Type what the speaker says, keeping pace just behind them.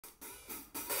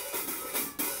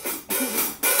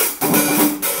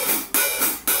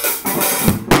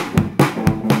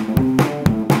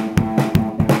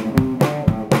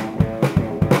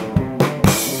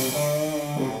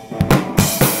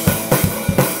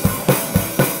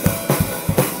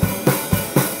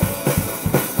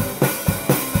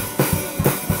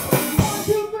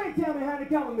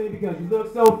because you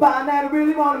look so fine that I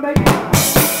really wanna make it mine.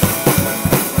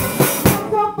 You look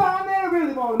so fine that I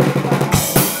really wanna make it mine.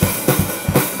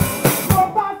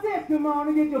 4, 5, 6, come on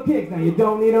and get your kicks. Now you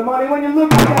don't need no money when you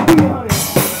look like that, do you, honey?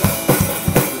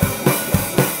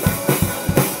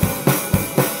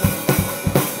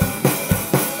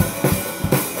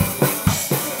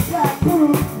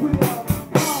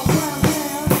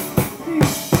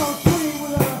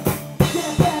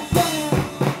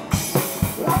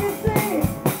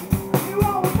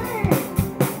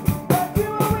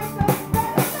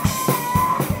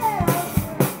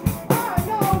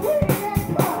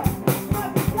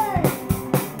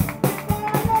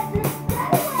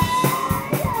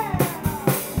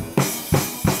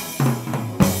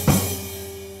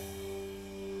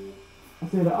 I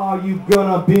said, are you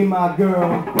gonna be my girl?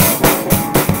 1,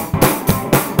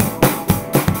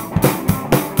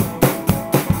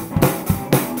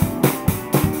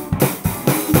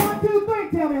 2, 3,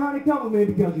 tell me, honey, come with me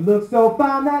because you look so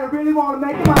fine that I really wanna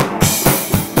make it mine. You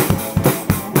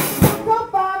look so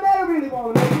fine that I really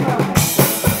wanna make it mine.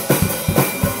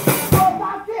 4,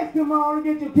 5, 6, come on and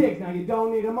get your kicks. Now you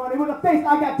don't need the money with a face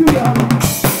like I do, you, honey.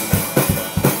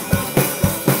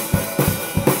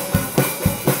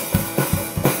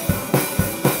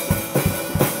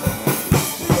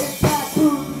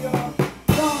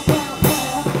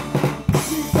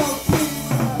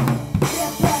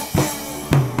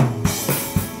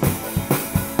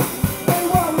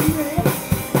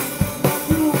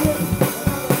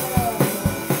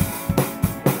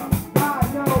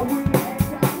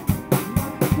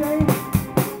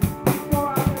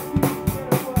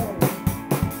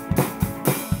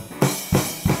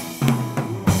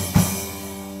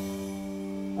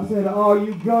 I said, are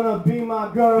you gonna be my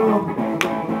girl?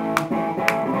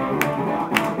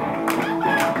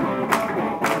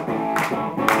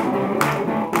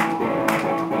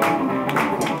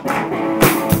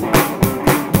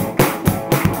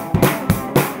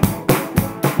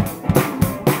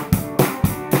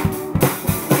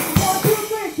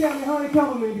 Tell me, honey,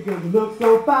 come with me because you look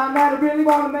so fine that I really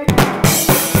wanna make it mine.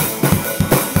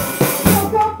 You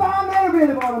look so fine that I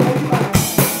really wanna make it mine.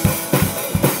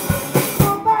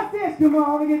 4, 5, 6, come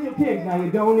on and get your kicks. Now you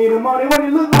don't need the money when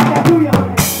you look like that, do you,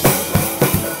 honey?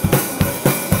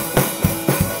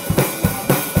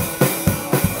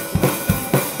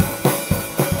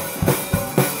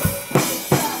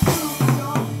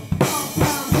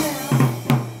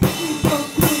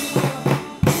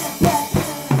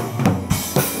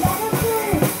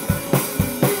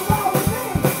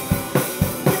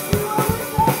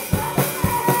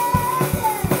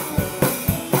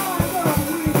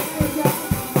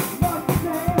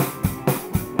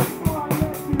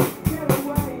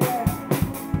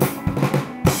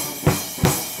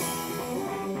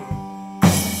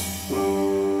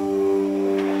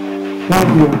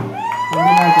 Thank you. Have a good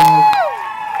night, guys.